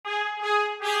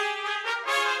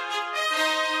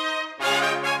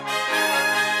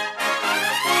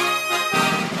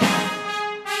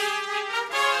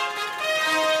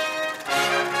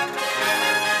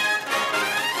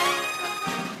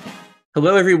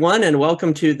Hello, everyone, and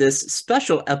welcome to this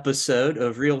special episode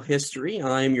of Real History.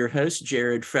 I'm your host,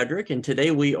 Jared Frederick, and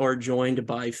today we are joined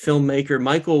by filmmaker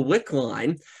Michael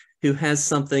Wickline, who has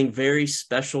something very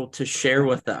special to share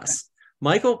with us.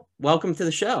 Michael, welcome to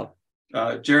the show.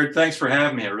 Jared, thanks for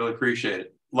having me. I really appreciate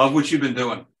it. Love what you've been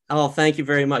doing. Oh, thank you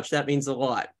very much. That means a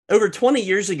lot. Over 20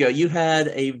 years ago, you had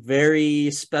a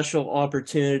very special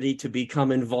opportunity to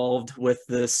become involved with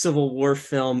the Civil War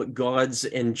film Gods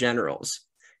and Generals.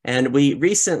 And we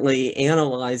recently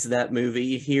analyzed that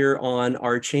movie here on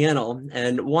our channel.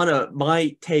 And one of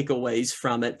my takeaways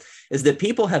from it is that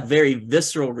people have very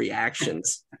visceral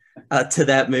reactions to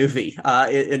that movie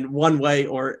in one way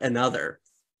or another.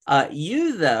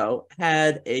 You, though,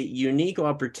 had a unique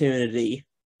opportunity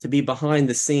to be behind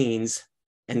the scenes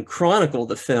and chronicle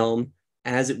the film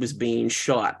as it was being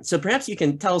shot. So perhaps you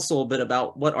can tell us a little bit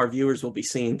about what our viewers will be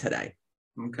seeing today.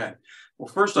 Okay. Well,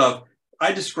 first off,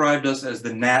 I described us as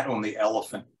the gnat on the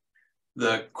elephant.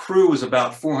 The crew was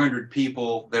about 400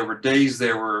 people. There were days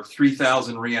there were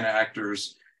 3,000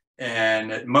 reenactors,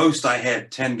 and at most I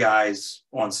had 10 guys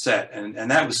on set, and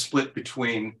that was split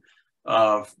between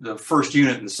the first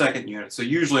unit and the second unit. So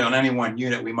usually on any one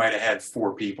unit, we might have had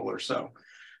 4 people or so.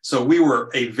 So we were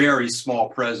a very small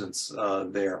presence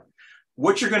there.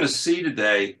 What you're going to see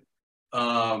today,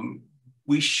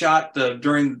 we shot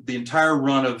during the entire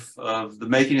run of the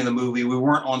making of the movie. We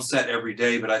weren't on set every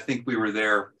day, but I think we were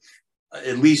there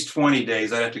at least 20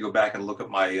 days. I'd have to go back and look at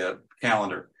my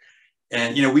calendar.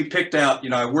 And, we picked out,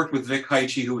 I worked with Vic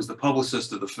Heiche, who was the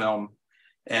publicist of the film,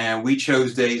 and we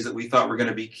chose days that we thought were going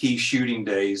to be key shooting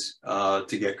days to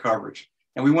get coverage.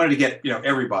 And we wanted to get,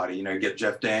 everybody, get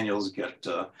Jeff Daniels, get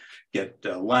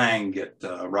Lang, get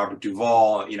Robert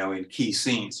Duvall, in key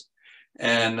scenes.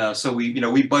 And so we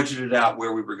budgeted out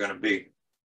where we were going to be.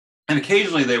 And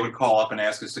occasionally they would call up and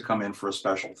ask us to come in for a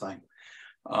special thing.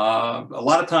 A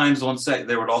lot of times on set,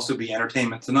 there would also be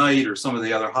Entertainment Tonight, or some of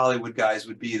the other Hollywood guys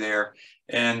would be there.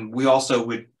 And we also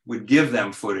would give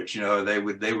them footage. They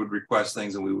would request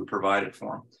things and we would provide it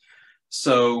for them.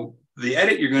 So the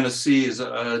edit you're going to see is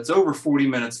it's over 40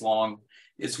 minutes long.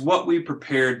 It's what we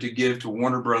prepared to give to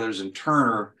Warner Brothers and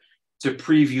Turner to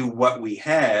preview what we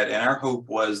had. And our hope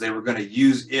was they were going to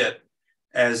use it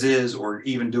as is, or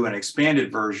even do an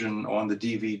expanded version on the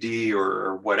DVD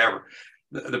or whatever.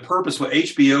 The purpose, what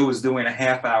HBO was doing a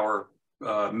half-hour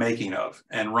making of.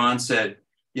 And Ron said,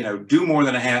 do more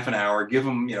than a half an hour, give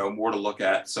them, more to look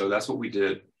at. So that's what we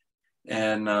did.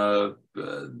 And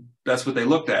that's what they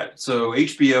looked at. So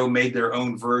HBO made their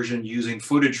own version using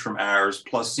footage from ours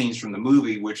plus scenes from the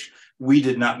movie, which we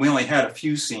did not. We only had a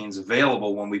few scenes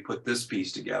available when we put this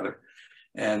piece together,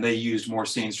 and they used more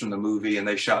scenes from the movie and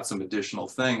they shot some additional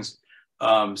things.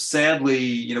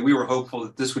 Sadly, we were hopeful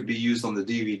that this would be used on the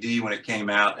DVD when it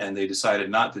came out, and they decided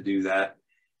not to do that.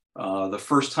 The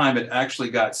first time it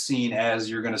actually got seen as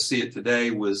you're going to see it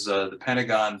today was the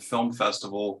Pentagon Film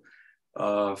Festival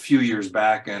a few years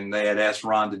back, and they had asked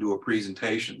Ron to do a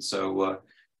presentation. So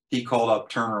he called up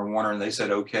Turner and Warner, and they said,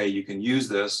 okay, you can use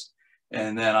this.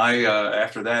 And then I,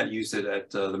 after that, used it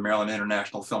at the Maryland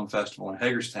International Film Festival in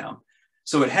Hagerstown.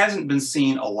 So it hasn't been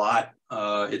seen a lot.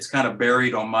 It's kind of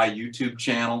buried on my YouTube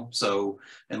channel. So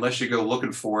unless you go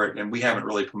looking for it, and we haven't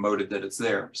really promoted that it's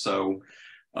there. So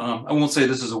I won't say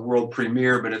this is a world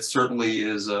premiere, but it certainly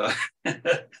is.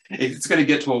 It's going to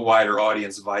get to a wider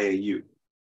audience via you.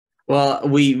 Well,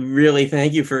 we really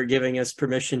thank you for giving us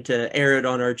permission to air it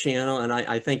on our channel, and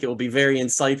I think it will be very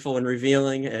insightful and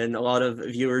revealing, and a lot of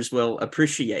viewers will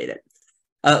appreciate it.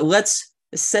 Let's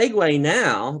segue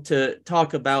now to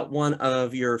talk about one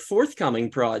of your forthcoming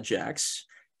projects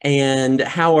and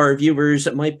how our viewers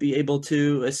might be able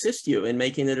to assist you in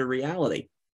making it a reality.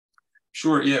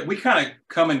 Sure, yeah, we kind of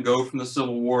come and go from the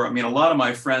Civil War. I mean, a lot of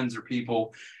my friends are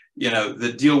people,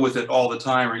 that deal with it all the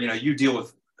time, or, you deal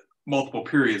with multiple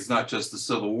periods, not just the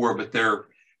Civil War, but they're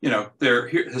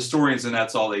historians, and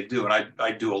that's all they do. And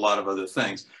I do a lot of other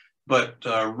things. But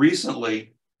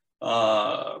recently,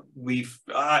 after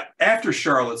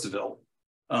Charlottesville,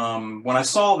 when I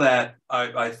saw that,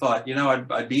 I thought,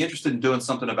 I'd be interested in doing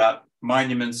something about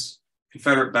monuments,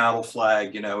 Confederate battle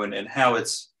flag, and how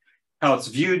it's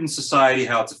viewed in society,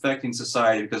 how it's affecting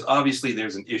society, because obviously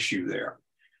there's an issue there,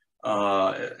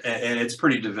 and it's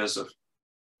pretty divisive.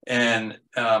 And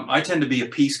I tend to be a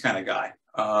peace kind of guy.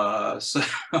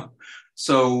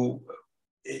 So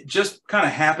it just kind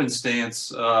of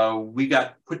happenstance, we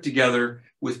got put together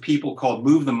with people called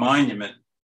Move the Monument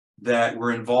that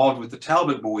were involved with the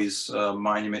Talbot Boys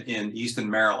monument in Easton,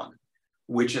 Maryland,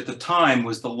 which at the time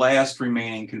was the last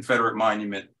remaining Confederate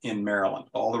monument in Maryland.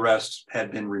 All the rest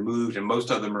had been removed, and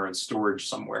most of them are in storage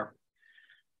somewhere.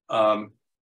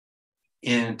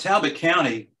 In Talbot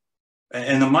County,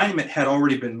 and the monument had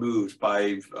already been moved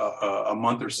by a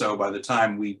month or so by the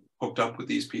time we hooked up with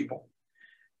these people.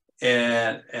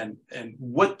 And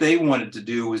what they wanted to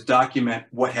do was document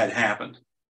what had happened.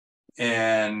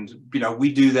 And,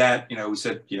 we do that. We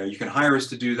said, you can hire us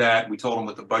to do that. We told them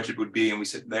what the budget would be. And we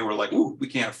said, they were like, ooh, we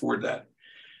can't afford that.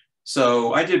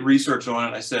 So I did research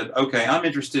on it. I said, okay, I'm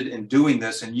interested in doing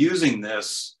this and using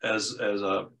this as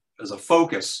a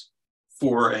focus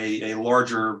for a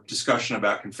larger discussion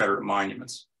about Confederate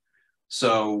monuments.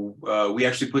 So we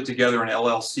actually put together an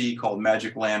LLC called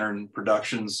Magic Lantern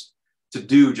Productions to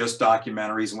do just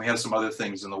documentaries, and we have some other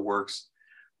things in the works.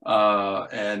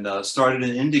 And started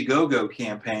an Indiegogo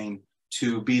campaign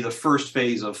to be the first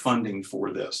phase of funding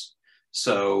for this.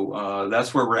 So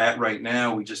that's where we're at right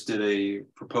now. We just did a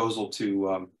proposal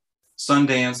to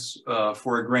Sundance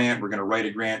for a grant. We're going to write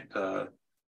a grant.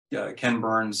 Ken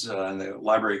Burns and the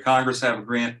Library of Congress have a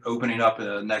grant opening up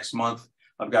next month.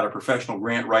 I've got a professional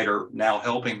grant writer now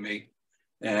helping me.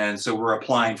 And so we're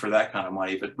applying for that kind of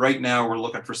money. But right now we're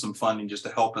looking for some funding just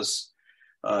to help us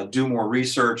do more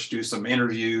research, do some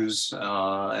interviews,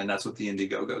 and that's what the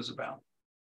Indiegogo is about.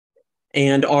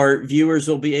 And our viewers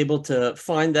will be able to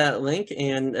find that link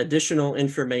and additional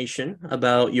information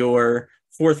about your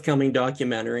forthcoming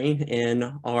documentary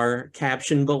in our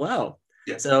caption below.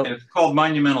 Yeah, so, and it's called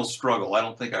Monumental Struggle. I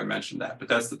don't think I mentioned that, but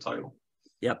that's the title.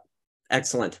 Yep.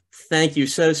 Excellent. Thank you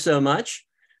so much.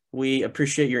 We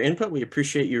appreciate your input. We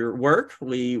appreciate your work.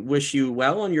 We wish you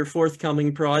well on your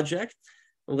forthcoming project.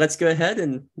 Let's go ahead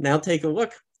and now take a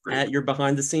look at your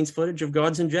behind the scenes footage of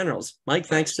Gods and Generals. Mike,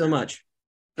 thanks so much.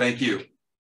 Thank you.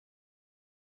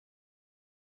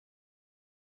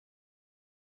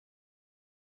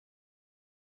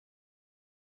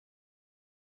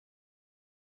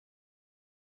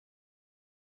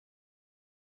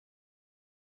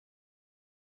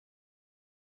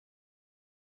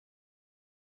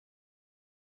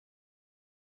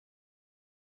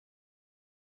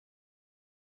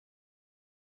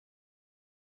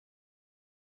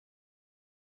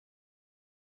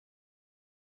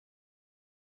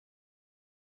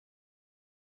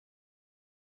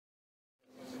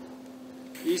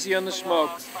 Easy on the smoke.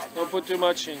 Don't put too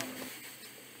much in.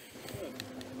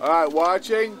 All right,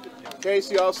 watching.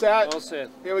 Casey, all set? All set.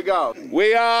 Here we go.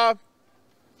 We are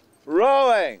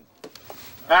rolling.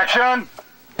 Action.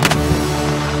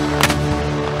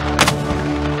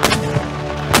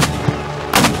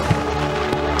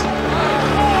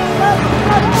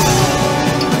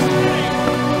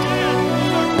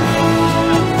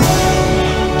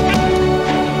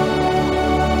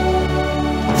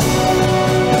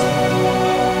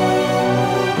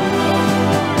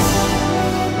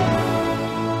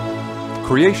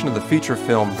 The creation of the feature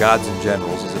film Gods and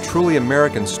Generals is a truly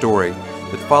American story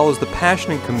that follows the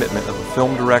passion and commitment of a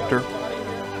film director,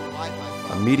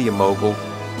 a media mogul,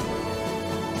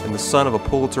 and the son of a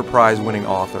Pulitzer Prize-winning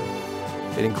author.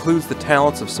 It includes the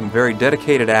talents of some very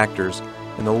dedicated actors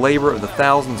and the labor of the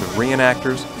thousands of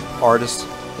reenactors, artists,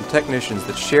 and technicians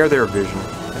that share their vision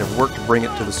and have worked to bring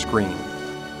it to the screen.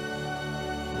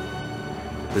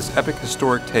 This epic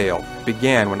historic tale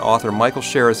began when author Michael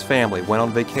Shera's family went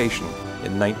on vacation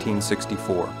in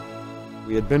 1964.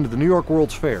 We had been to the New York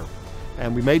World's Fair,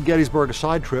 and we made Gettysburg a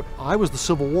side trip. I was the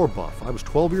Civil War buff. I was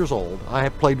 12 years old. I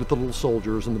had played with the little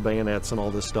soldiers and the bayonets and all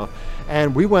this stuff.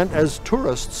 And we went as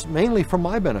tourists, mainly for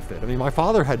my benefit. I mean, my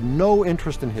father had no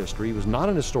interest in history. He was not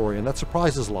an historian. That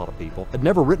surprises a lot of people. Had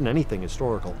never written anything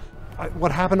historical.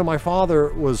 What happened to my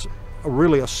father was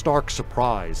really a stark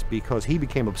surprise because he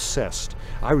became obsessed.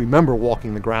 I remember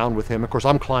walking the ground with him. Of course,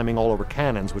 I'm climbing all over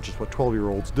cannons, which is what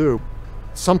 12-year-olds do.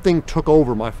 Something took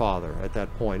over my father at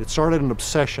that point. It started an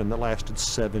obsession that lasted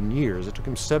 7 years. It took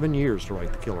him 7 years to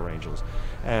write The Killer Angels.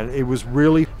 And it was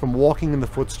really from walking in the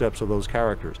footsteps of those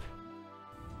characters.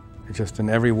 Just in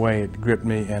every way it gripped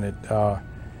me, and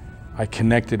I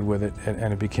connected with it,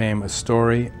 and it became a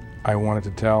story I wanted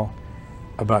to tell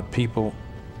about people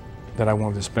that I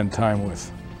wanted to spend time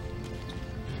with.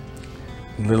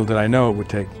 And little did I know it would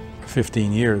take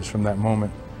 15 years from that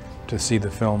moment to see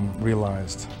the film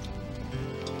realized.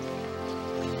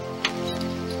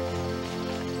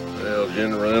 Well,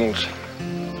 General Reynolds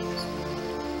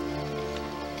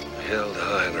held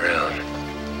high ground.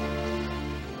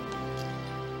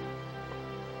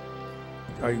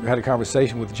 I had a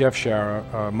conversation with Jeff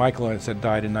Shara. Michael had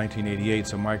died in 1988,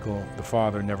 so Michael, the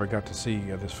father, never got to see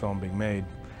this film being made.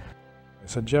 I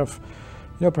said, Jeff,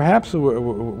 you know, perhaps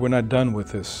we're not done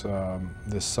with this,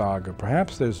 this saga.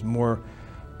 Perhaps there's more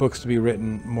books to be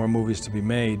written, more movies to be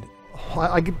made.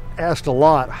 I get asked a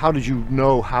lot, how did you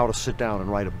know how to sit down and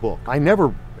write a book? I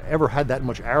never ever had that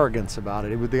much arrogance about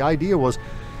it. The idea was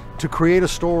to create a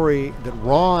story that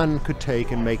Ron could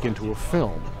take and make into a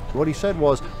film. What he said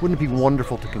was, wouldn't it be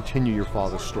wonderful to continue your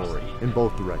father's story in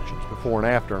both directions, before and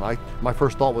after? And my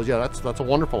first thought was, yeah, that's a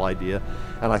wonderful idea.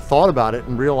 And I thought about it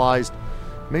and realized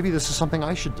maybe this is something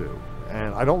I should do.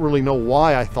 And I don't really know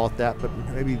why I thought that, but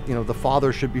maybe, you know, the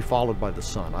father should be followed by the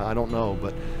son. I don't know,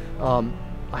 but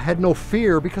I had no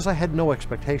fear because I had no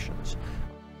expectations.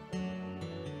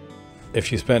 If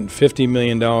you spent $50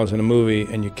 million in a movie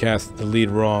and you cast the lead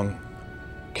wrong,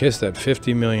 kiss that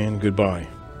 $50 million goodbye.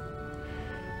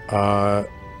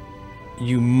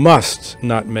 You must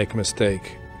not make a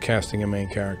mistake casting a main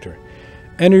character.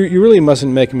 And you really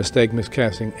mustn't make a mistake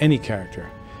miscasting any character,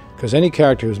 because any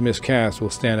character who's miscast will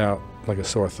stand out like a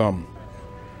sore thumb.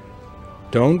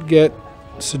 Don't get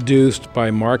seduced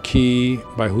by marquee,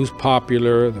 by who's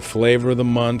popular, the flavor of the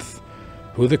month,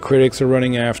 who the critics are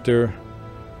running after,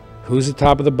 who's at the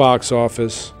top of the box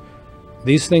office.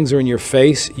 These things are in your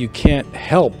face. You can't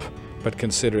help but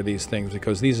consider these things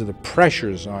because these are the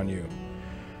pressures on you.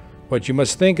 What you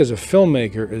must think as a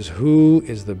filmmaker is who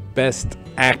is the best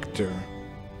actor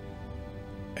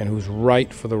and who's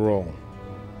right for the role.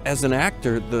 As an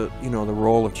actor, the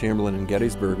role of Chamberlain in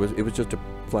Gettysburg was just a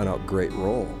flat-out great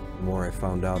role. The more I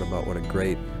found out about what a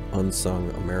great unsung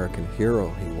American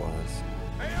hero he was,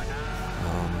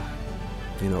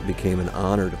 it became an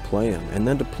honor to play him, and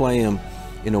then to play him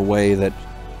in a way that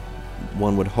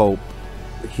one would hope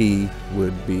he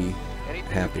would be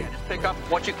happy. Just pick up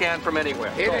what you can from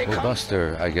anywhere. Well,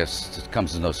 Buster, I guess it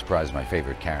comes as no surprise, my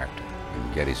favorite character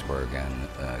in Gettysburg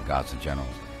and Gods and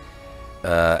Generals.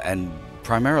 And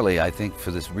primarily, I think,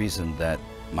 for this reason that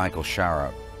Michael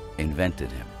Shara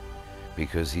invented him,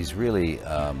 because he's really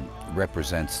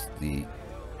represents the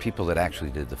people that actually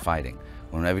did the fighting.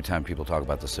 When every time people talk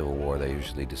about the Civil War, they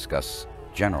usually discuss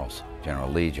generals,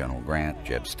 General Lee, General Grant,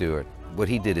 Jeb Stuart. What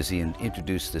he did is he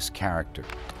introduced this character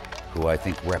who I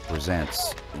think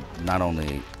represents not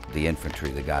only the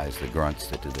infantry, the guys, the grunts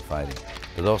that did the fighting,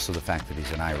 but also the fact that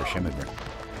he's an Irish immigrant.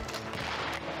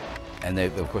 And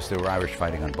of course, there were Irish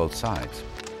fighting on both sides.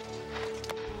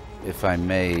 If I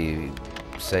may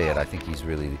say it, I think he's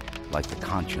really like the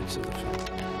conscience of the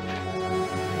film.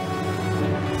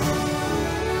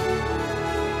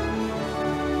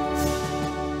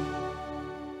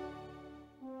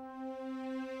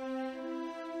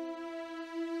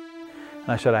 And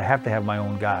I said, I have to have my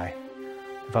own guy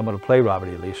if I'm going to play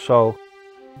Robert E. Lee. So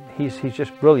he's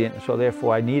just brilliant, and so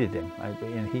therefore I needed him.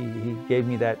 And he gave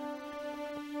me the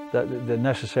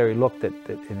necessary look that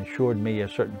ensured me a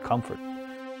certain comfort.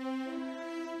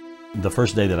 The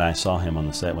first day that I saw him on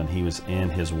the set, when he was in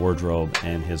his wardrobe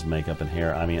and his makeup and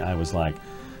hair, I mean, I was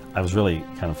really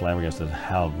kind of flabbergasted at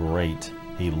how great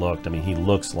he looked. I mean, he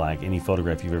looks like any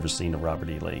photograph you've ever seen of Robert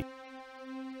E. Lee.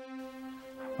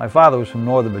 My father was from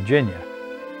Northern Virginia,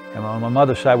 and on my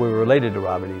mother's side we were related to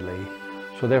Robert E. Lee.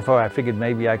 So therefore I figured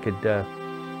maybe I could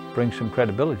bring some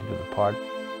credibility to the part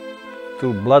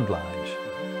through bloodlines.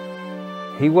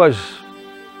 He was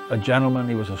a gentleman,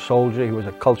 he was a soldier, he was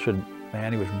a cultured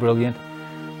man, he was brilliant.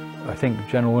 I think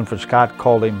General Winfield Scott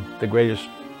called him the greatest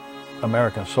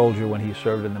American soldier when he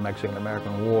served in the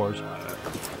Mexican-American Wars.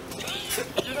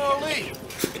 General Lee,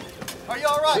 are you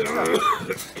all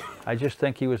right? I just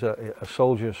think he was a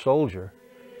soldier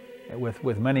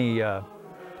with many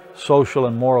social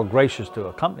and moral graces to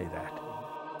accompany that.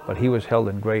 But he was held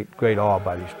in great awe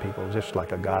by these people, just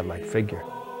like a godlike figure.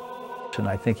 And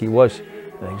I think he was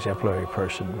an exemplary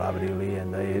person, Robert E. Lee,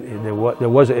 and it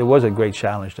was a great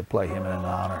challenge to play him, and an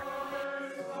honor.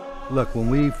 Look, when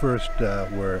we first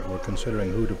were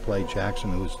considering who to play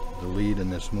Jackson, who's the lead in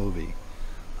this movie,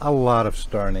 a lot of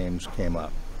star names came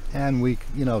up. And we,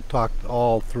 talked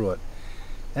all through it.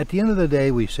 At the end of the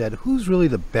day, we said, who's really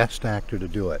the best actor to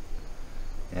do it?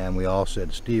 And we all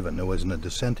said Stephen. There wasn't a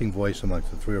dissenting voice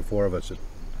amongst the 3 or 4 of us that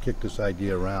kicked this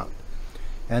idea around.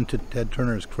 And to Ted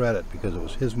Turner's credit, because it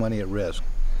was his money at risk,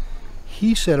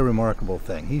 he said a remarkable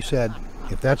thing. He said,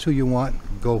 if that's who you want,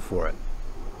 go for it.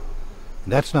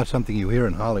 And that's not something you hear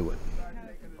in Hollywood.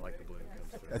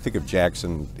 I think of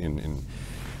Jackson in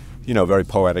very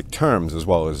poetic terms, as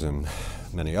well as in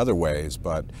many other ways,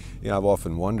 but I've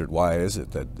often wondered, why is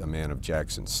it that a man of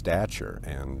Jackson's stature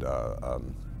and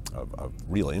of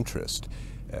real interest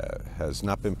has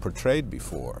not been portrayed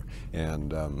before?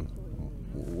 And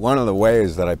one of the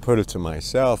ways that I put it to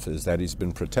myself is that he's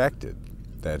been protected,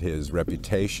 that his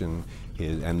reputation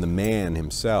and the man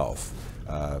himself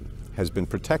has been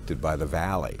protected by the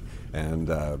valley, and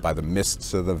by the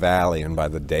mists of the valley, and by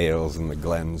the dales and the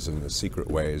glens and the secret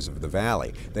ways of the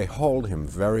valley. They hold him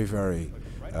very, very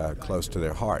close to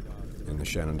their heart. in the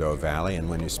Shenandoah Valley, and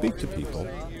when you speak to people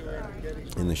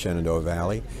in the Shenandoah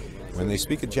Valley, when they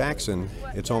speak of Jackson,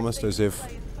 it's almost as if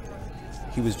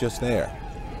he was just there,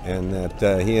 and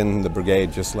that he and the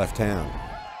brigade just left town.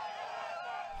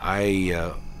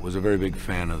 I was a very big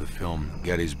fan of the film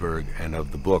Gettysburg and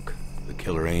of the book The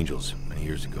Killer Angels many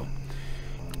years ago.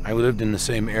 I lived in the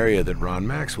same area that Ron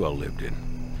Maxwell lived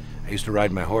in. I used to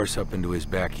ride my horse up into his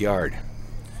backyard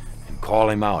and call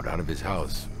him out of his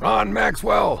house. "Ron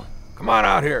Maxwell, come on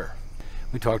out here."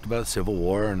 We talked about the Civil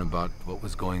War and about what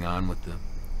was going on with the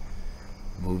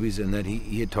movies, and that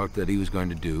he had talked that he was going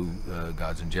to do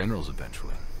Gods and Generals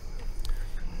eventually.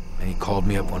 And he called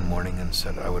me up one morning and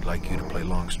said, "I would like you to play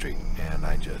Longstreet." And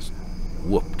I just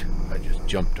whooped. I just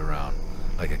jumped around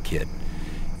like a kid.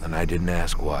 And I didn't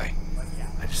ask why.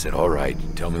 I just said, "All right,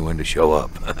 tell me when to show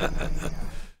up."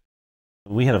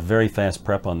 We had a very fast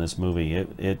prep on this movie.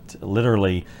 It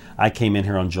literally, I came in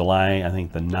here on July, I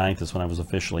think the 9th is when I was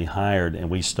officially hired, and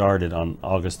we started on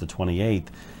August the 28th,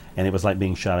 and it was like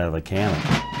being shot out of a cannon.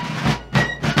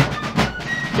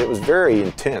 It was very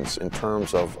intense in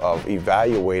terms of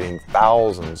evaluating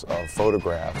thousands of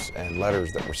photographs and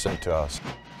letters that were sent to us.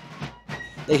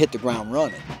 They hit the ground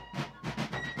running.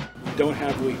 We don't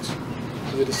have weeks,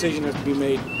 so the decision has to be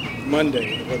made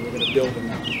Monday of whether we're going to build or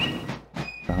not.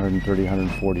 130,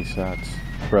 140 sets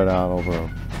spread out over a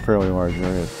fairly large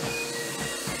area.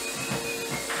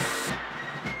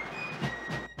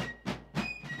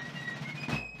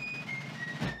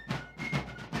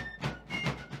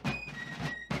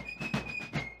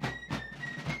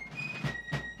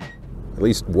 At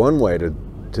least one way to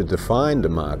define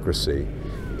democracy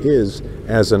is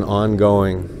as an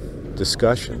ongoing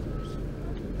discussion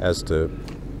as to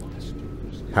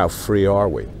how free are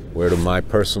we? Where do my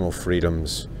personal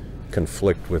freedoms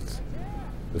conflict with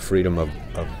the freedom of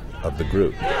the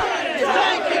group?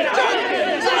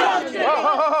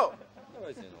 Whoa.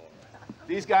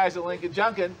 These guys are Lincoln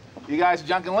Junkin', you guys are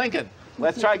Junkin' Lincoln.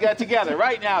 Let's try to get together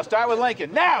right now. Start with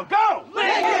Lincoln. Now, go!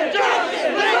 Lincoln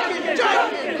Junkin'! Lincoln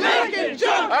Junkin'! Lincoln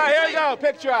Junkin'! All right, here we go.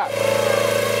 Picture up.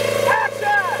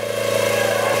 Action!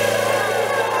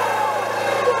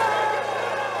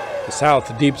 The South,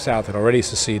 the Deep South, had already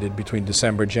seceded between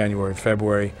December, January,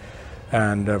 February,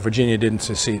 and Virginia didn't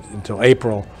secede until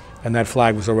April, and that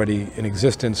flag was already in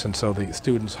existence, and so the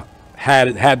students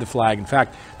had the flag. In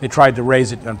fact, they tried to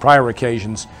raise it on prior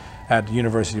occasions at the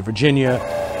University of Virginia,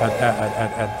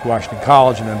 at Washington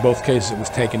College, and in both cases it was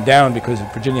taken down because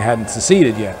Virginia hadn't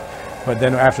seceded yet. But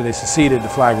then after they seceded, the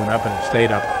flag went up and it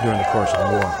stayed up during the course of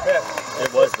the war.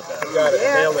 It was the best. You got it.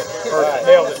 Nailed it. Perfect.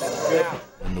 Nailed it. Good.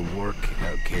 When the war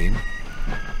came,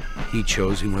 he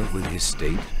went with his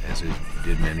state, as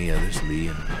did many others, Lee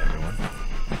and everyone.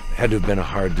 Had to have been a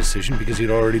hard decision because he'd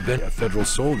already been a federal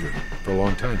soldier for a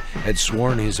long time, had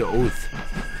sworn his oath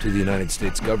to the United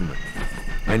States government.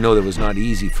 I know that was not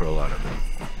easy for a lot of them.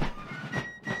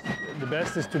 The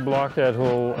best is to block that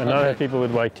hole and not have people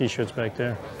with white t-shirts back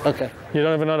there. Okay. You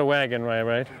don't have another wagon,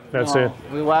 right? That's No, it.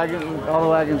 all the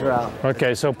wagons are out.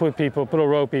 Okay, so put a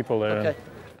row of people there. Okay.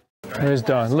 Here's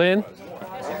Don. Lynn,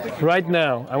 right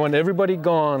now, I want everybody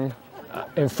gone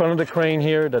in front of the crane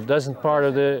here that doesn't part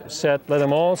of the set. Let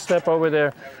them all step over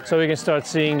there so we can start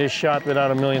seeing this shot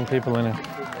without a million people in it.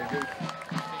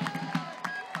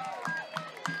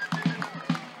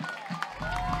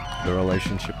 The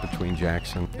relationship between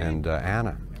Jackson and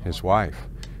Anna, his wife,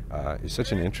 is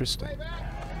such an interesting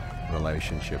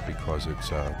relationship because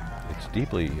it's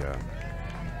deeply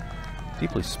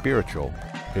spiritual.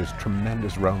 There's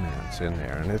tremendous romance in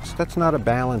there, and that's not a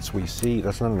balance we see.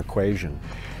 That's not an equation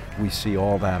we see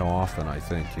all that often, I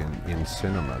think, in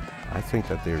cinema. I think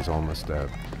that there's almost a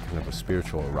kind of a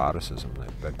spiritual eroticism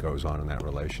that goes on in that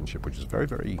relationship, which is very,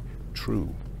 very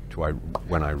true to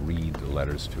when I read the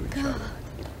letters to each other.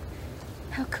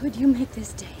 How could you make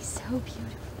this day so beautiful?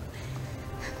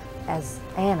 As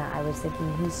Anna, I was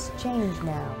thinking, he's changed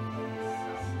now.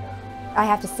 I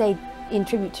have to say, in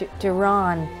tribute to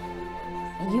Ron,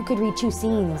 you could read 2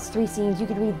 scenes, 3 scenes, you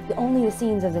could read only the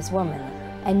scenes of this woman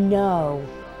and know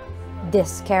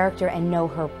this character and know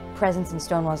her presence in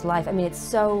Stonewall's life. I mean, it's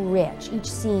so rich. Each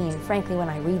scene, frankly, when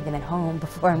I read them at home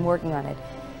before I'm working on it,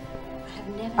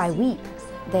 I weep.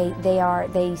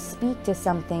 They speak to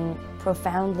something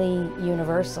profoundly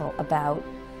universal about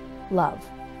love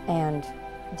and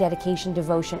dedication,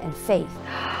 devotion, and faith.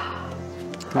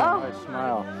 Oh, nice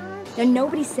smile. Now,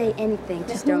 nobody say anything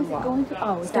to Stonewall.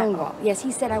 Oh, Stonewall. Yes,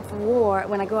 he said for war,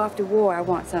 when I go off to war, I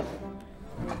want something.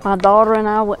 My daughter and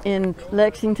I were in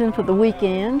Lexington for the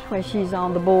weekend, where she's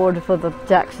on the board for the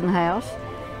Jackson House.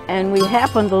 And we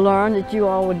happened to learn that you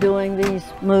all were doing these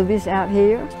movies out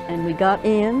here. And we got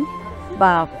in,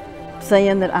 by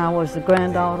saying that I was the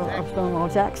granddaughter of Stonewall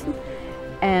Jackson,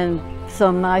 and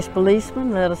some nice policemen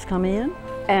let us come in,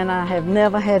 and I have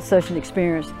never had such an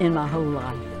experience in my whole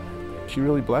life. She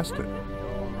really blessed it.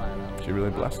 She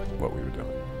really blessed what we were doing.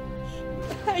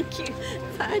 Thank you.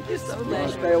 Thank you so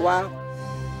much. Stay a while.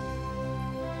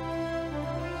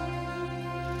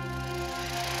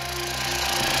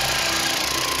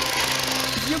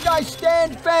 You guys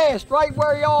stand fast right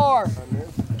where you are.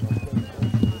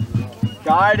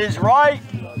 Guide is right.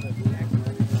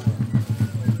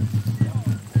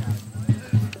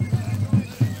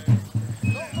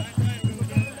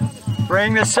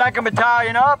 Bring the 2nd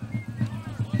Battalion up.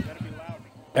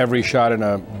 Every shot in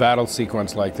a battle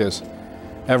sequence like this,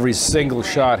 every single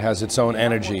shot has its own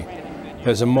energy.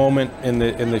 There's a moment in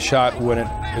the shot when it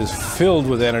is filled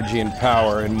with energy and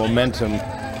power and momentum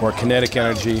or kinetic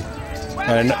energy,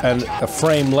 and a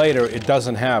frame later it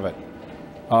doesn't have it.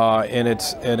 And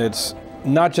it's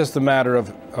not just a matter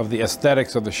of the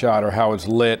aesthetics of the shot or how it's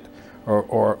lit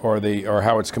or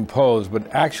how it's composed,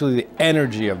 but actually the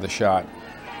energy of the shot,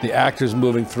 the actors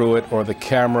moving through it or the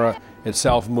camera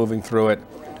itself moving through it,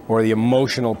 or the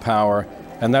emotional power.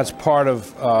 And that's part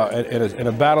of, in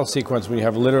a battle sequence when you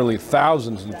have literally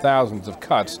thousands and thousands of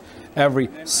cuts, every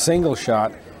single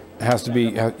shot has to be,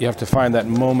 you have to find that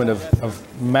moment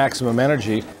of maximum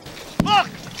energy. Look!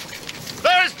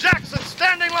 There's Jackson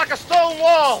standing like a stone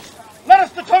wall! Let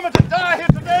us determine to die here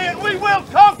today and we will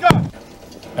conquer!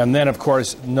 And then, of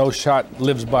course, no shot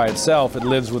lives by itself. It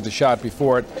lives with the shot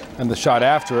before it and the shot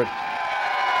after it.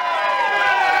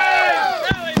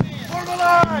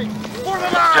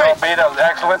 JP, that was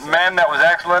excellent. Men, that was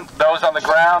excellent. Those on the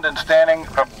ground and standing,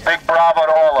 a big bravo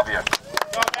to all of you.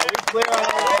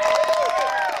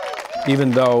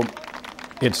 Even though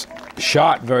it's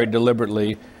shot very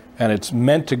deliberately and it's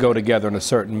meant to go together in a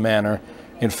certain manner,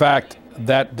 in fact,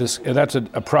 that's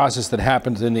a process that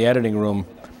happens in the editing room,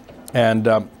 and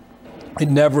it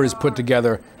never is put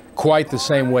together quite the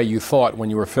same way you thought when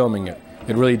you were filming it.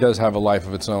 It really does have a life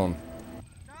of its own.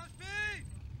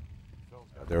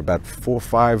 There are about 4 or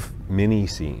 5 mini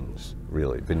scenes,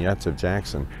 really, vignettes of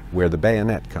Jackson, where the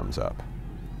bayonet comes up.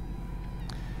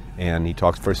 And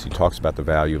first he talks about the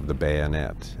value of the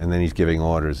bayonet, and then he's giving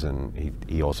orders, and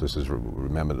he also says,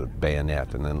 remember the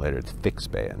bayonet, and then later it's fix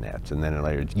bayonets, and then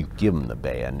later you give them the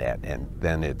bayonet, and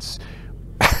then it's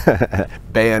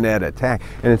bayonet attack.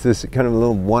 And it's this kind of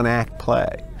little one-act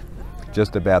play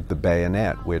just about the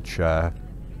bayonet, which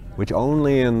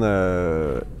only in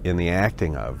the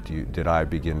acting of did I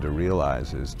begin to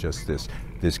realize is just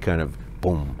this kind of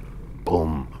boom,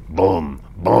 boom, boom,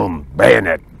 boom,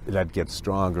 bayonet that gets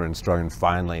stronger and stronger, and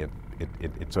finally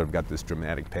it sort of got this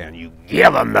dramatic pan. You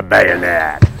give them the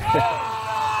bayonet.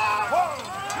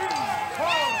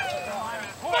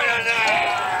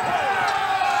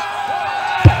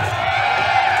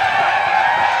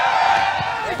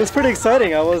 It was pretty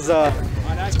exciting. I was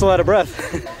still out of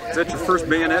breath. Is that your first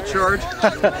bayonet charge?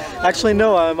 Actually,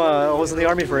 no. I was in the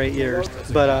Army for 8 years,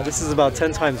 but this is about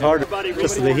 10 times harder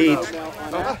just in the heat.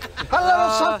 A little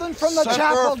something from the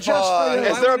chapel just for you.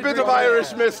 Is there a bit of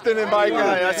Irish mist in my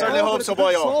guy? I certainly hope so,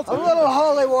 boy. A little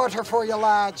holy water for you,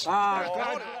 lads.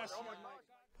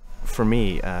 For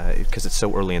me, because it's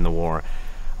so early in the war,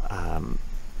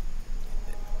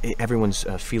 everyone's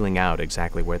feeling out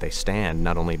exactly where they stand.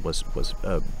 Not only was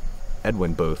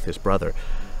Edwin Booth, his brother,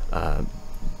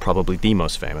 probably the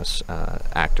most famous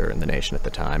actor in the nation at the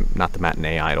time, not the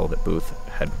matinee idol that Booth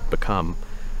had become,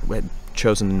 had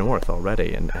chosen the North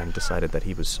already and decided that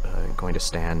he was going to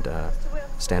stand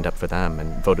up for them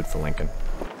and voted for Lincoln.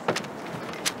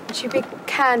 Would you be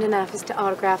kind enough as to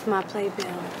autograph my playbill?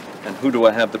 And who do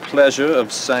I have the pleasure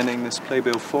of signing this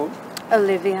playbill for?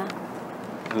 Olivia.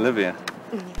 Olivia.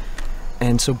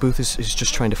 And so Booth is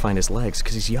just trying to find his legs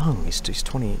because he's young. He's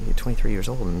 23 years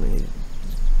old, and he's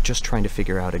just trying to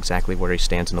figure out exactly where he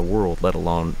stands in the world, let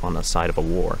alone on the side of a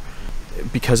war.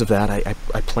 Because of that, I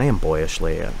play him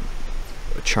boyishly,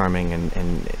 charming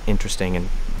and interesting, and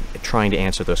trying to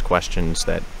answer those questions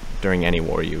that during any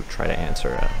war you try to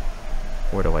answer.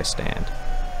 Where do I stand?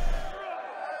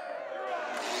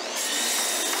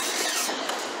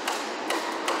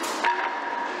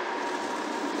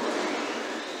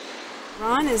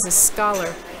 Ron is a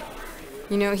scholar.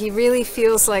 You know, he really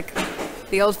feels like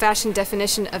the old-fashioned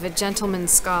definition of a gentleman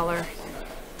scholar.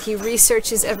 He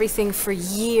researches everything for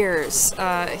years.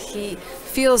 He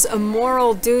feels a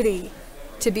moral duty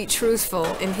to be truthful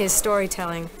in his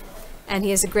storytelling, and he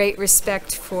has a great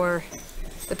respect for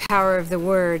the power of the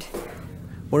word.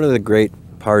 One of the great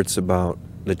parts about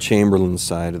the Chamberlain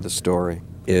side of the story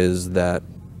is that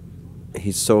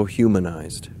he's so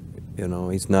humanized. You know,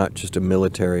 he's not just a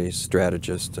military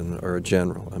strategist or a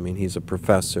general. I mean, he's a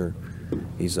professor,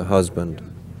 he's a husband,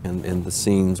 and the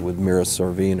scenes with Mira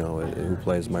Sorvino, who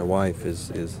plays my wife,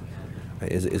 is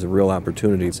a real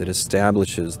opportunity. It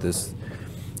establishes this,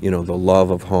 you know, the love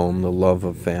of home, the love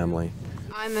of family.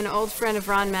 I'm an old friend of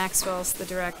Ron Maxwell's, the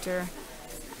director,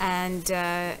 and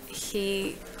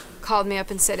he called me up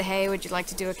and said, hey, would you like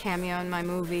to do a cameo in my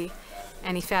movie?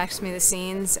 And he faxed me the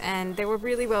scenes, and they were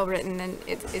really well written, and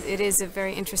it is a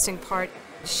very interesting part.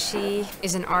 She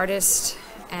is an artist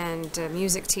and a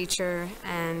music teacher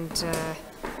and a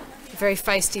very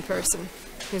feisty person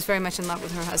who's very much in love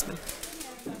with her husband.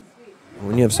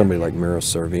 When you have somebody like Mira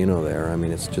Sorvino there, I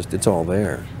mean, it's all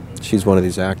there. She's one of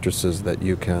these actresses that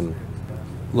you can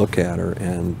look at her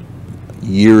and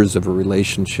years of a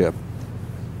relationship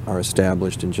are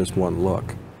established in just one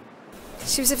look.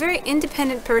 She was a very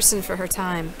independent person for her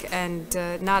time and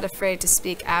not afraid to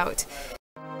speak out.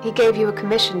 He gave you a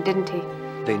commission, didn't he?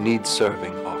 They need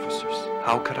serving officers.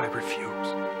 How could I refuse?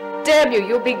 Damn you,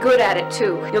 you'll be good at it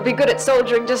too. You'll be good at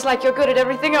soldiering just like you're good at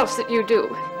everything else that you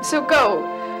do. So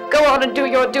go. Go on and do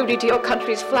your duty to your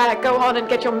country's flag. Go on and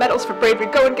get your medals for bravery.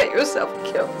 Go and get yourself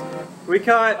killed. We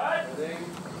cut.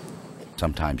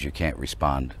 Sometimes you can't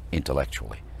respond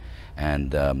intellectually.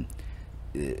 And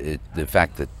the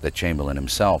fact that Chamberlain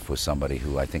himself was somebody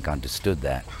who I think understood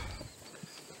that.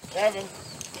 Kevin.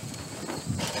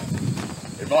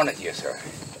 Good morning to you, sir.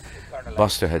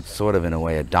 Buster had sort of in a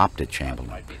way adopted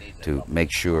Chamberlain to make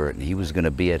sure he was going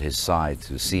to be at his side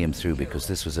to see him through, because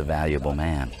this was a valuable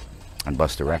man. And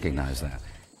Buster recognized that.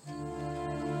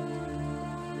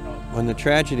 When the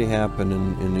tragedy happened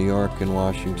in New York and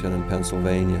Washington and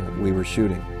Pennsylvania, we were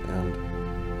shooting, and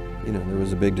you know, there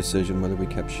was a big decision whether we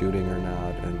kept shooting or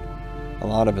not, and a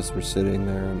lot of us were sitting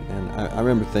there, and I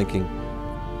remember thinking,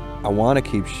 I want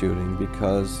to keep shooting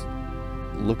because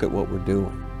look at what we're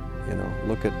doing, you know,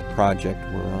 look at the project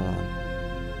we're on,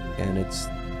 and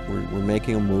we're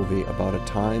making a movie about a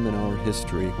time in our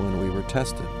history when we were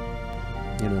tested.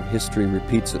 You know, history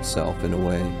repeats itself in a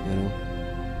way, you know,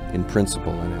 in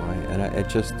principle anyway, and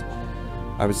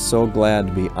I was so glad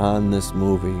to be on this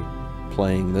movie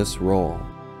playing this role.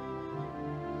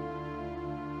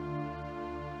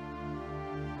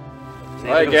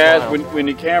 All right, guys, when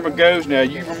the camera goes now,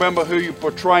 you remember who you're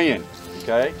portraying,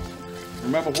 okay?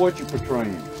 Remember what you're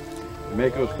portraying.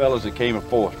 Make those fellas that came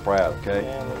before us proud, okay?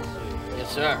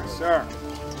 Yes, sir. Yes, sir.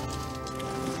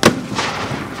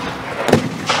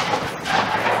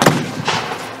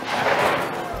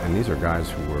 And these are guys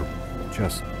who were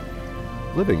just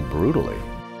living brutally.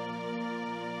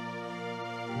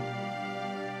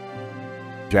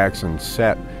 Jackson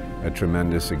set a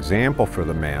tremendous example for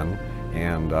the men,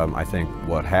 and I think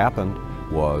what happened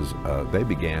was they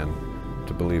began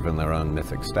to believe in their own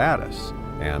mythic status.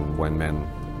 And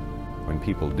when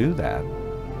people do that,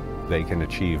 they can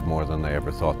achieve more than they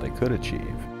ever thought they could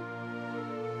achieve.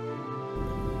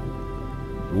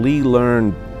 Lee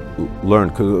learned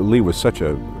because Lee was such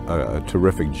a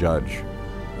terrific judge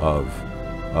of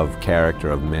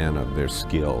character, of men, of their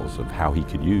skills, of how he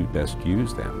could best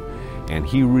use them. And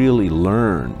he really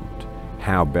learned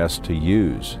how best to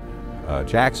use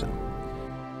Jackson.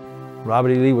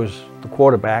 Robert E. Lee was the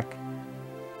quarterback,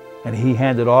 and he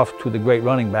handed off to the great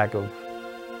running back of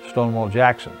Stonewall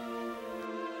Jackson.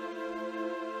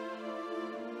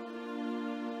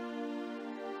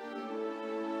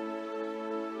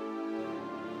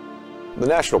 The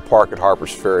National Park at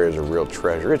Harper's Ferry is a real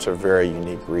treasure. It's a very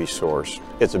unique resource.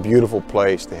 It's a beautiful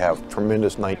place. They have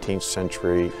tremendous 19th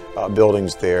century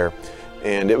buildings there.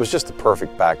 And it was just the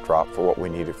perfect backdrop for what we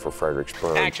needed for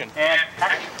Fredericksburg. Action. And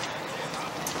action.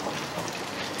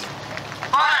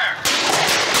 Fire!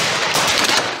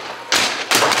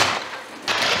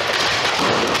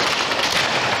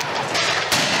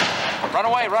 Run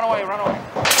away, run away, run away.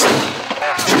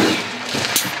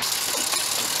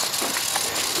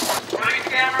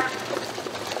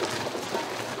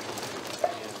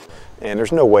 And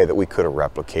there's no way that we could have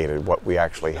replicated what we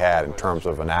actually had in terms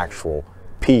of an actual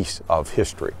piece of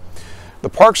history. The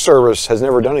Park Service has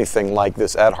never done anything like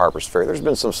this at Harper's Ferry. There's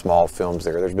been some small films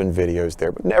there, there's been videos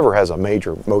there, but never has a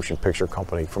major motion picture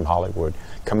company from Hollywood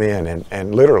come in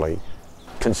and literally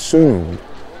consumed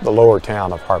the lower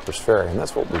town of Harper's Ferry, and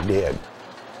that's what we did.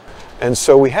 And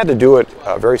so we had to do it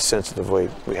very sensitively,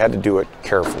 we had to do it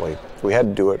carefully, we had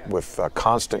to do it with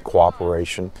constant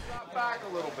cooperation.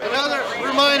 Another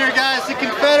reminder, guys, the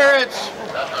Confederates,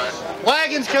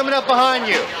 wagons coming up behind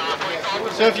you.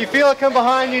 So if you feel it come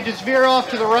behind you, just veer off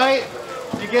to the right.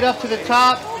 You get up to the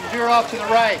top, you veer off to the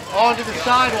right, onto the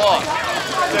sidewalk,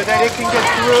 so that it can get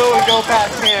through and go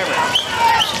past cameras.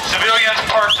 Civilians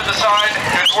parked to the side.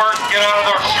 Good work. Get out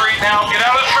of the street now. Get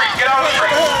out of the street. Get out of the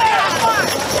street.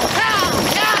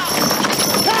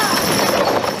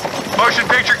 Motion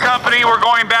Picture Company, we're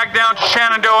going back down to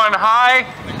Shenandoah High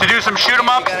to do some shoot 'em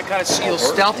up. You gotta kind of you'll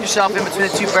stealth yourself in between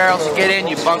the two barrels. You get in,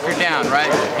 you bunker down,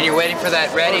 right? And you're waiting for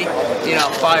that ready, you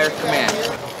know, fire command.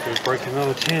 We're breaking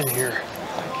another 10 here.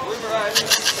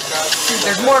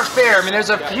 There's more fear. I mean,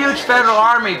 there's a huge federal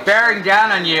army bearing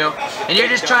down on you, and you're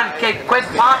just trying to take a quick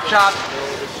pop shot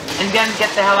and then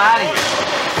get the hell out of here.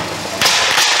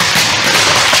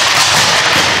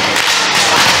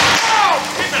 Oh,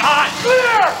 keep it hot.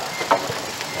 Clear!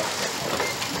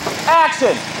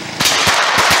 Action!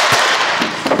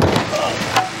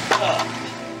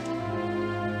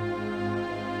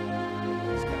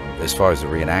 As far as the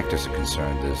reenactors are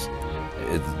concerned,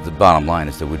 the bottom line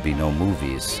is there would be no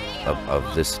movies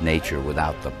of this nature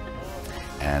without them.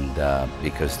 And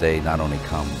because they not only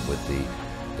come with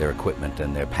their equipment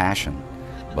and their passion,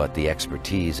 but the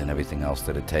expertise and everything else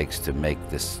that it takes to make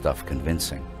this stuff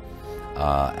convincing.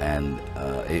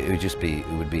 It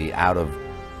would be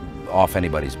off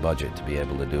anybody's budget to be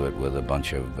able to do it with a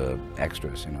bunch of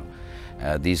extras, you know.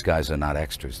 These guys are not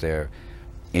extras, they're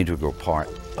integral part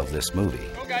of this movie.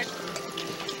 Okay.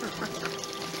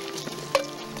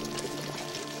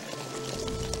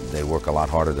 They work a lot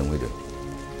harder than we do.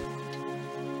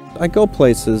 I go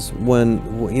places when,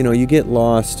 you know, you get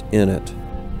lost in it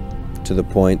to the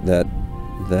point that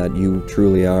you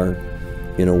truly are,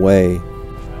 in a way,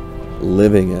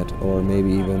 living it, or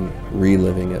maybe even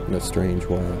reliving it in a strange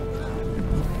way.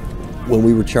 When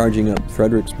we were charging up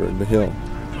Fredericksburg, the hill,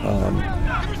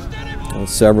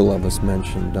 several of us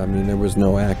mentioned, I mean, there was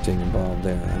no acting involved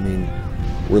there. I mean,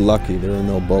 we're lucky there are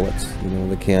no bullets. You know,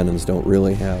 the cannons don't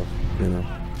really have, you know,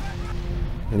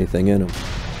 anything in them.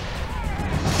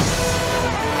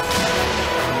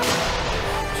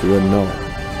 But you wouldn't know it.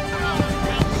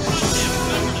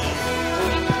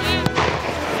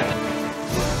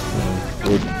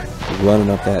 We're running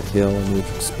up that hill and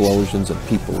there's explosions and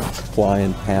people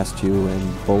flying past you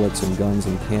and bullets and guns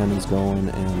and cannons going,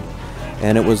 and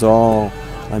it was all,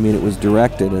 I mean, it was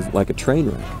directed as like a train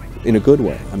wreck in a good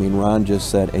way. I mean, Ron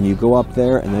just said, and you go up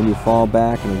there and then you fall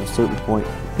back, and at a certain point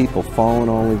people falling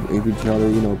all over each other,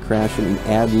 you know, crashing and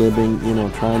ad-libbing, you know,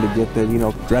 trying to get the, you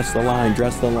know, dress the line,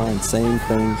 saying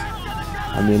things.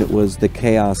 I mean, it was the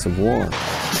chaos of war.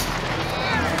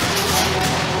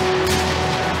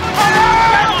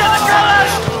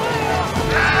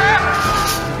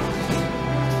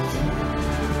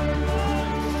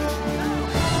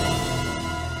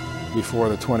 Before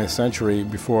the 20th century,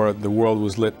 before the world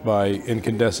was lit by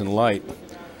incandescent light,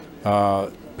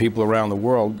 people around the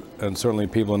world, and certainly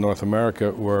people in North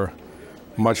America, were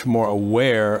much more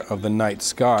aware of the night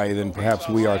sky than perhaps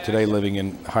we are today living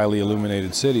in highly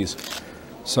illuminated cities.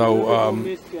 So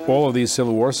all of these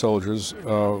Civil War soldiers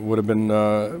would have been,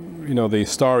 you know, the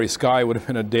starry sky would have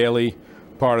been a daily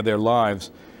part of their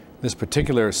lives. This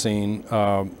particular scene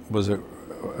was an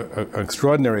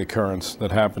extraordinary occurrence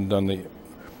that happened on the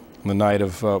night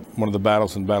of one of the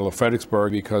battles, in the Battle of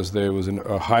Fredericksburg, because there was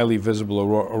a highly visible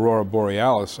aurora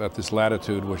borealis at this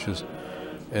latitude, which is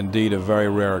indeed a very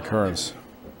rare occurrence.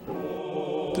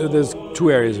 There's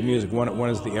two areas of music. One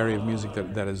is the area of music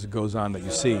that goes on that you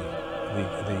see,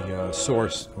 the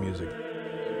source music.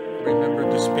 Remember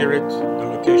the spirit, the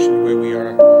location where we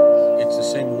are. It's the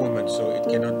same woman, so it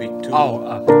cannot be too. Oh,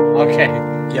 okay.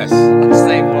 Yes. The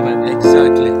same woman.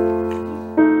 Exactly.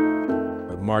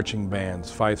 Marching bands,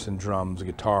 fifes and drums,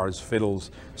 guitars,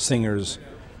 fiddles, singers,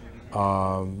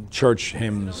 church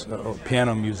hymns,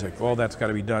 piano music, all that's got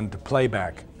to be done to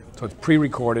playback. So it's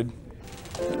pre-recorded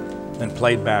and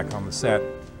played back on the set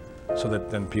so that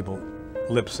then people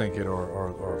lip sync it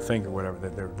or think or whatever,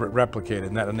 that they're replicated,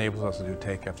 and that enables us to do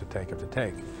take after take after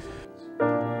take.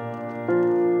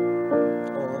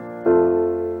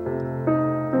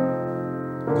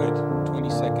 Good. 20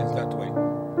 seconds that way.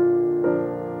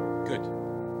 Good.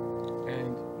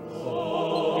 And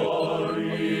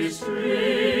Glory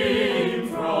stream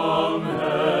from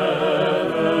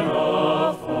heaven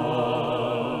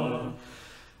afar,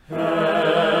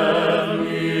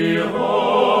 heavenly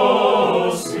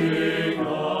hosts sing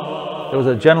on. There was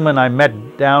a gentleman I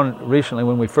met down recently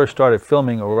when we first started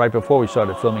filming, or right before we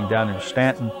started filming, down in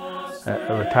Stanton,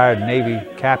 a retired Navy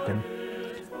captain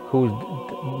who was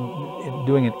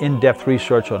doing an in-depth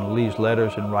research on Lee's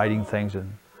letters and writing things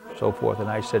and so forth. And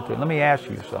I said to him, let me ask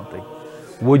you something.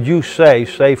 Would you say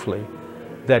safely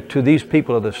that to these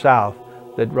people of the South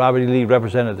that Robert E. Lee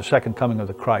represented the second coming of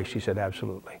the Christ? He said,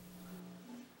 absolutely.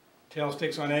 Tail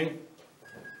sticks on A.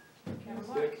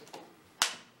 Six.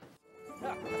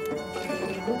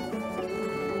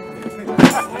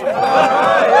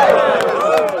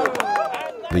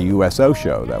 The USO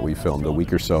show that we filmed a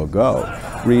week or so ago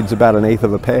reads about 1/8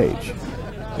 of a page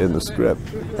in the script.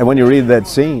 And when you read that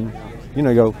scene, you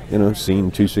go,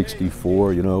 scene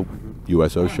 264,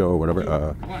 USO show or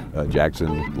whatever,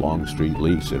 Jackson, Longstreet,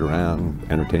 Lee sit around,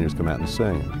 entertainers come out and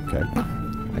sing. Okay,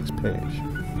 next page.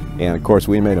 And of course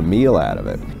we made a meal out of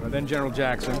it. Then General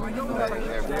Jackson.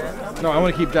 No, I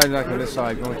want to keep General Jackson on this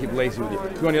side. I want to keep Lacey with you.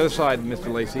 Go on the other side,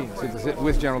 Mr. Lacey, sit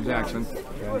with General Jackson.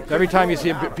 So every time you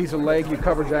see a piece of leg, you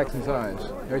cover Jackson's eyes.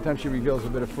 Every time she reveals a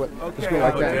bit of foot, just go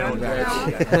like that.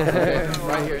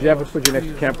 Right here. Do you have to put your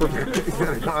next camper?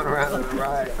 Going around the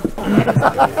right.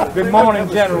 Good morning,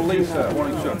 General Lisa.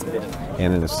 Morning, sir.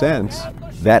 And in a sense,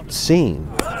 that scene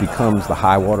becomes the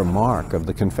high water mark of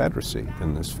the Confederacy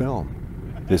in this film.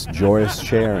 This joyous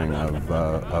sharing of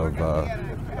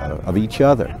each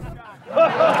other.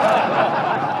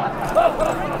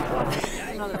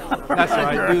 That's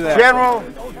right, do that. General,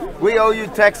 we owe you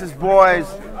Texas boys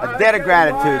a debt of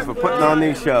gratitude for putting on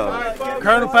these shows.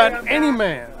 Colonel Patton, any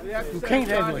man who can't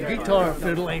handle a guitar or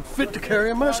fiddle ain't fit to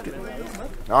carry a musket.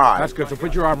 All right. That's good, so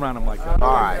put your arm around him like that.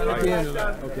 All right. At the end of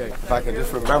that. Okay. If I can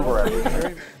just remember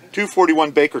everything.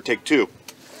 241 Baker, take 2.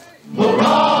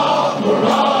 Hurrah,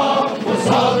 hurrah, for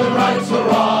Southern rights,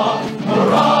 hurrah,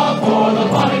 hurrah for the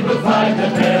bonny blue flag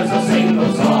that bears a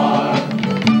single star.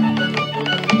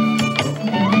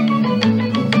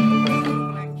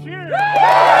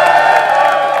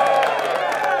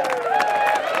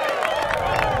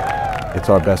 It's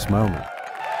our best moment.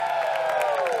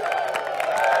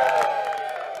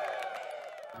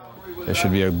 There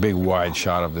should be a big wide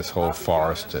shot of this whole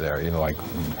forest there, like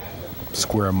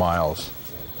square miles.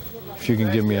 If you can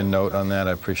give me a note on that,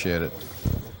 I appreciate it.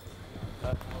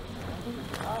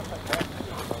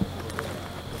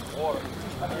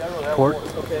 Port,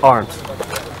 arms.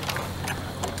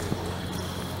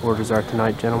 Orders are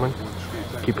tonight, gentlemen.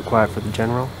 Keep it quiet for the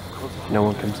general. No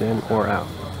one comes in or out.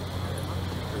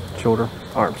 Shoulder,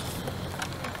 arms.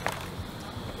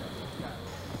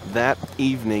 That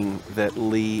evening that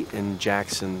Lee and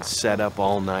Jackson set up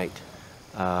all night,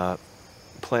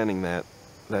 planning that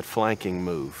flanking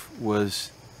move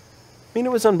was,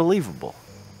 it was unbelievable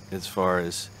as far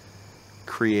as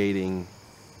creating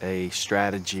a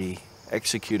strategy,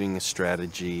 executing a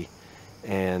strategy,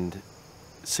 and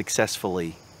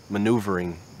successfully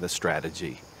maneuvering the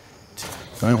strategy.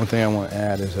 The only one thing I want to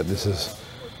add is that this is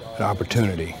an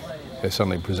opportunity that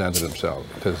suddenly presented itself,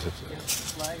 because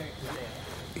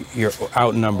you're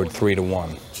outnumbered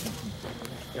 3-1.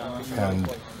 And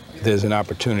there's an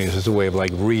opportunity. This is a way of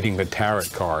reading the tarot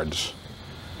cards.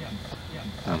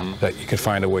 That you can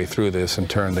find a way through this and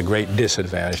turn the great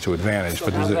disadvantage to advantage.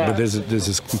 But there's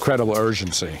this incredible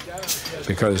urgency,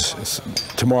 because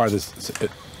tomorrow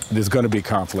there's going to be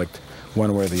conflict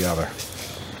one way or the other.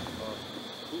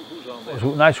 It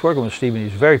was nice working with Stephen.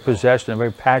 He's very possessed and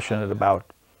very passionate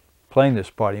about playing this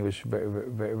part. He was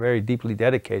very deeply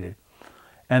dedicated.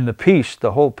 And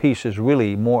the whole piece is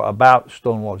really more about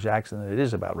Stonewall Jackson than it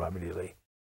is about Robert E. Lee.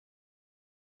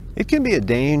 It can be a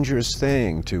dangerous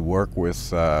thing to work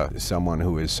with someone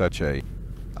who is such a,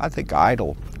 I think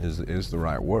idol is the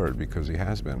right word, because he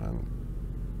has been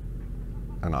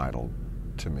an idol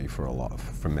to me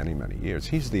for many, many years.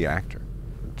 He's the actor,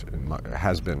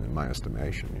 has been in my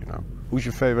estimation, Who's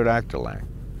your favorite actor, Lang?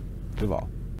 Duvall.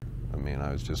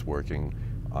 I was just working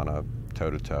on a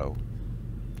toe-to-toe,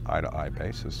 eye-to-eye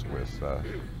basis with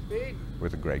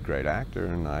a great, great actor,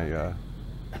 and I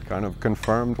kind of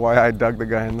confirmed why I dug the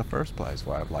guy in the first place,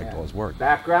 why I've liked all his work.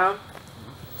 Background.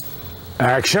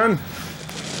 Action.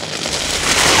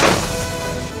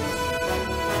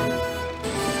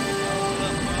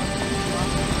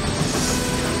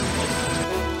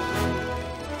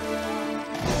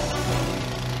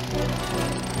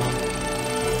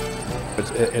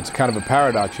 It's kind of a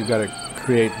paradox. You've got to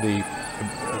create the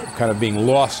kind of being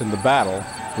lost in the battle,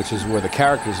 which is where the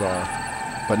characters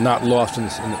are, but not lost in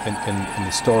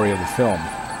the story of the film.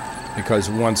 Because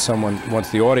once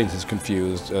the audience is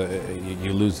confused,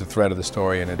 you lose the thread of the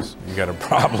story, and you got a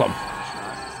problem.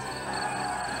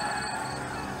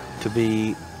 To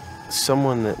be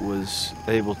someone that was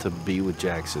able to be with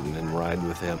Jackson and ride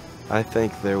with him, I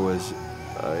think there was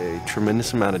a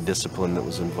tremendous amount of discipline that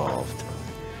was involved.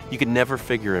 You could never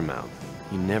figure him out.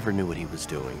 You never knew what he was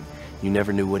doing. You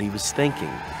never knew what he was thinking.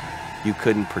 You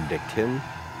couldn't predict him.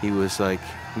 He was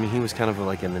he was kind of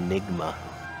like an enigma.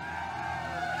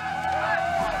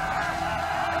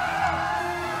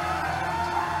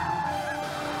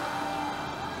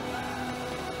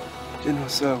 General,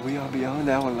 sir, we are beyond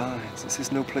our lines. This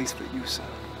is no place for you, sir.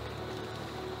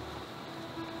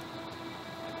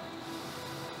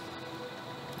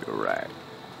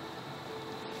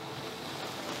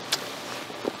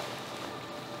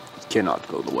 cannot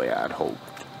go the way I'd hoped.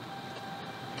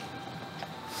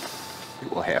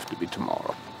 It will have to be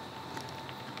tomorrow.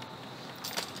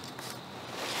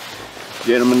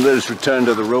 Gentlemen, let us return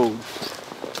to the road.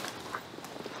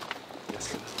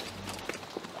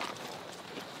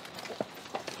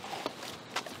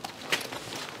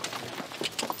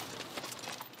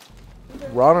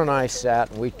 Ron and I sat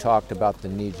and we talked about the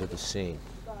needs of the scene.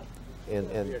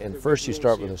 And first you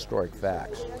start with historic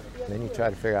facts. Then you try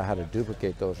to figure out how to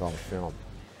duplicate those on film.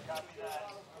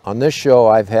 On this show,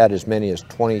 I've had as many as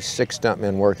 26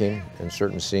 stuntmen working in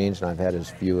certain scenes, and I've had as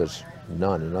few as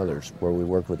none in others, where we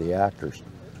work with the actors.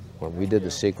 When we did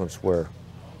the sequence where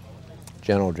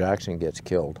General Jackson gets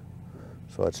killed,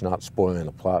 so it's not spoiling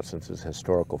the plot since it's a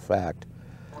historical fact,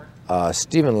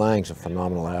 Stephen Lang's a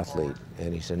phenomenal athlete,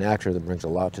 and he's an actor that brings a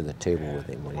lot to the table with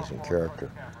him when he's in character.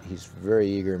 He's very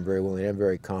eager and very willing and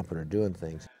very competent at doing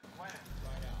things.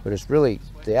 But it's really,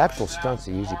 the actual stunt's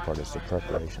the easy part, it's the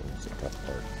preparation, it's the tough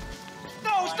part.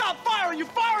 No, stop firing! You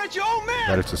fire at your own man!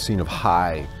 That it's a scene of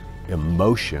high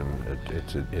emotion.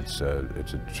 It's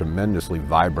a tremendously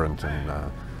vibrant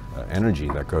and energy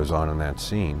that goes on in that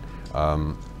scene.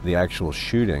 The actual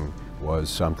shooting was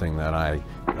something that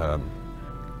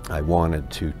I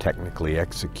wanted to technically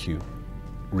execute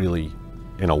really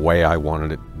in a way I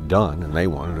wanted it done, and they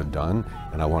wanted it done,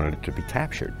 and I wanted it to be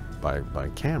captured by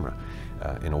camera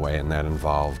in a way, and that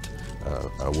involved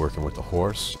working with the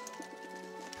horse.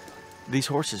 These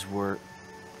horses were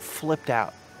flipped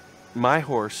out. My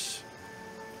horse,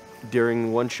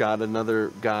 during one shot,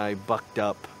 another guy bucked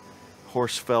up.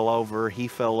 Horse fell over, he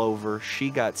fell over, she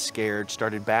got scared,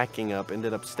 started backing up,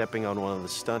 ended up stepping on one of the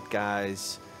stunt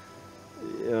guys.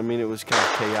 I mean, it was kind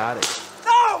of chaotic.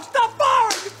 No! Stop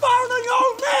firing! You're firing on your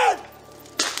own man!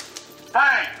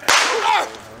 Hey!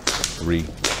 3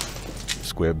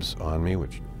 squibs on me,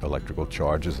 which electrical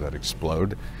charges that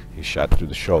explode. He shot through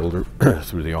the shoulder,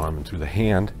 through the arm, and through the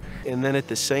hand. And then at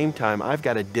the same time, I've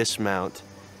got to dismount,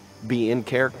 be in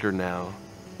character now,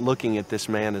 looking at this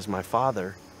man as my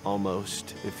father,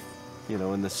 almost, if you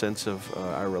know, in the sense of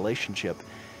our relationship,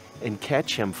 and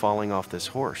catch him falling off this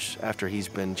horse after he's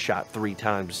been shot 3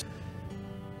 times.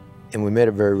 And we made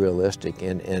it very realistic,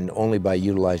 and only by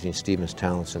utilizing Stephen's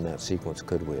talents in that sequence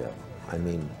could we have. I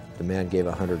mean, the man gave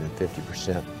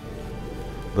 150%.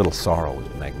 Little Sorrow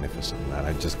was magnificent, man.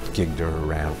 I just gigged her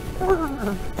around.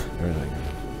 Everything.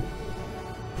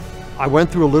 I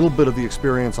went through a little bit of the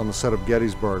experience on the set of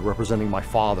Gettysburg, representing my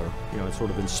father, you know, sort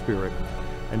of in spirit,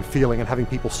 and feeling and having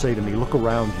people say to me, look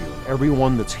around you.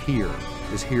 Everyone that's here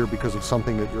is here because of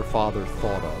something that your father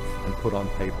thought of and put on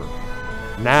paper.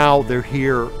 Now they're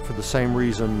here for the same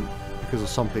reason because of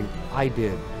something I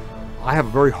did. I have a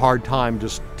very hard time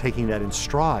just taking that in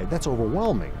stride. That's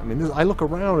overwhelming. I mean, I look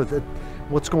around at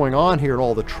what's going on here and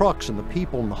all the trucks and the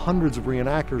people and the hundreds of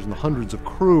reenactors and the hundreds of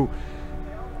crew.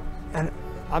 And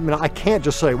I mean, I can't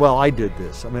just say, well, I did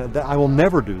this. I mean, I will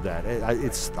never do that.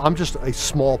 I'm just a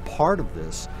small part of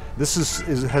this. This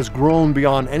has grown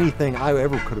beyond anything I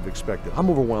ever could have expected. I'm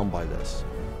overwhelmed by this.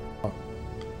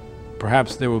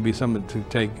 Perhaps there will be someone to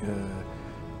take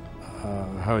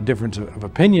have a difference of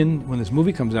opinion when this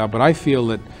movie comes out, but I feel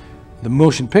that the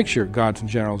motion picture, Gods and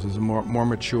Generals, is a more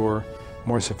mature,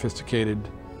 more sophisticated,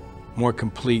 more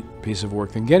complete piece of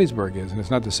work than Gettysburg is. And it's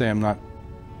not to say I'm not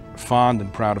fond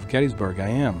and proud of Gettysburg, I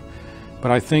am. But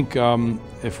I think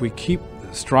if we keep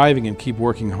striving and keep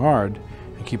working hard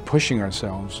and keep pushing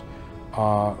ourselves,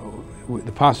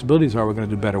 the possibilities are we're going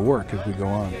to do better work as we go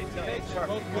on.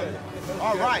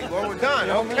 All right, well, we're done.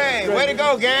 Okay, way to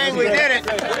go, gang. We did it.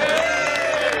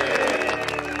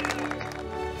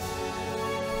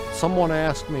 Someone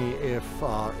asked me if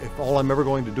all I'm ever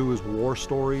going to do is war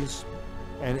stories,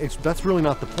 and that's really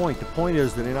not the point. The point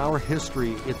is that in our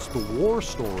history, it's the war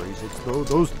stories, it's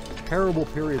those terrible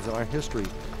periods in our history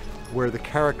where the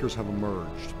characters have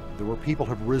emerged, where people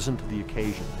have risen to the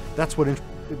occasion. That's what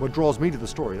draws me to the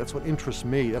story. That's what interests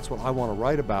me. That's what I want to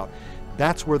write about.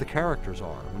 That's where the characters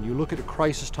are. When you look at a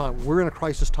crisis time, we're in a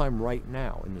crisis time right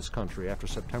now in this country after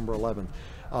September 11th.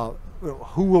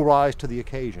 Who will rise to the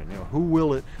occasion? You know, who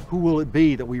will it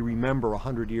be that we remember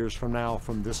 100 years from now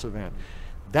from this event?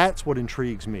 That's what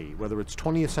intrigues me. Whether it's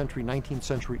 20th century, 19th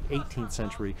century, 18th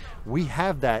century, we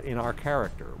have that in our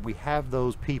character. We have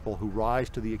those people who rise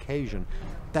to the occasion.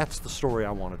 That's the story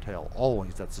I want to tell.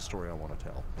 Always, that's the story I want to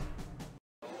tell.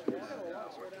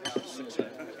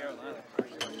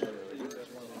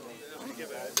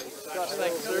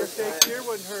 Thank you, sir. Here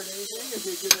wouldn't hurt anything if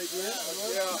you did it again.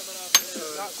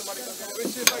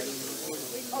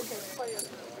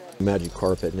 Magic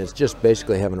carpet, and it's just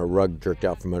basically having a rug jerked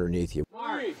out from underneath you.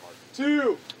 3,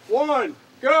 2, 1,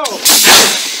 go!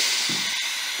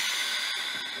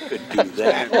 could do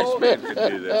that. This man could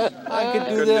do this. I could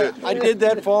do that. I did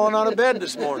that falling out of bed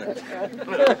this morning.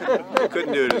 You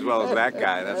couldn't do it as well as that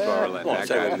guy. That's why we're letting that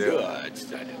guy do it. I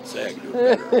didn't say I could do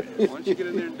it better. Why don't you get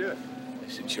in there and do it? I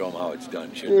should show him how it's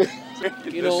done, shouldn't I?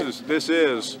 This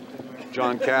is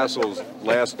John Castle's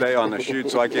last day on the shoot,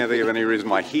 so I can't think of any reason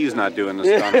why he's not doing this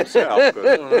stunt himself. I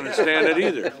don't understand it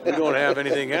either. We don't have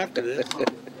anything after this.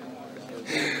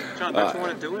 John, don't you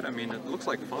want to do it? I mean, it looks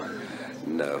like fun.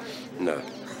 No.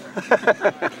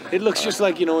 It looks just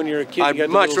like, you know, when you're a kid. I'd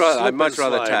much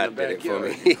rather Tad did it for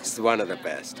me. He's one of the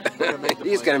best.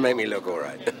 He's going to make me look all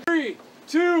right. 3,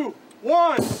 2,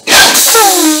 1.